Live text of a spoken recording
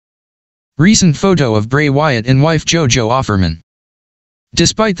Recent photo of Bray Wyatt and wife JoJo Offerman.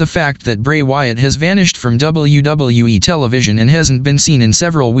 Despite the fact that Bray Wyatt has vanished from WWE television and hasn't been seen in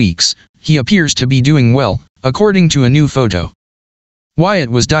several weeks, he appears to be doing well, according to a new photo.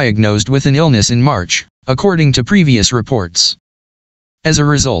 Wyatt was diagnosed with an illness in March, according to previous reports. As a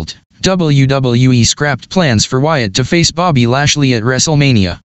result, WWE scrapped plans for Wyatt to face Bobby Lashley at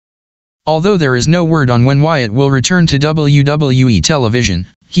WrestleMania. Although there is no word on when Wyatt will return to WWE television,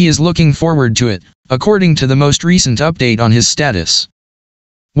 he is looking forward to it, according to the most recent update on his status.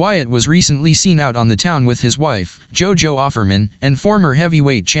 Wyatt was recently seen out on the town with his wife, JoJo Offerman, and former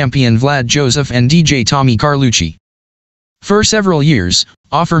heavyweight champion Vlad Joseph and DJ Tommy Carlucci. For several years,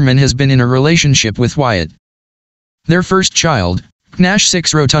 Offerman has been in a relationship with Wyatt. Their first child, Knash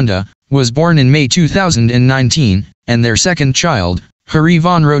Sixx Rotunda, was born in May 2019, and their second child, Hyrie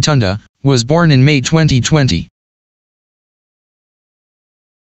Von Rotunda, was born in May 2020.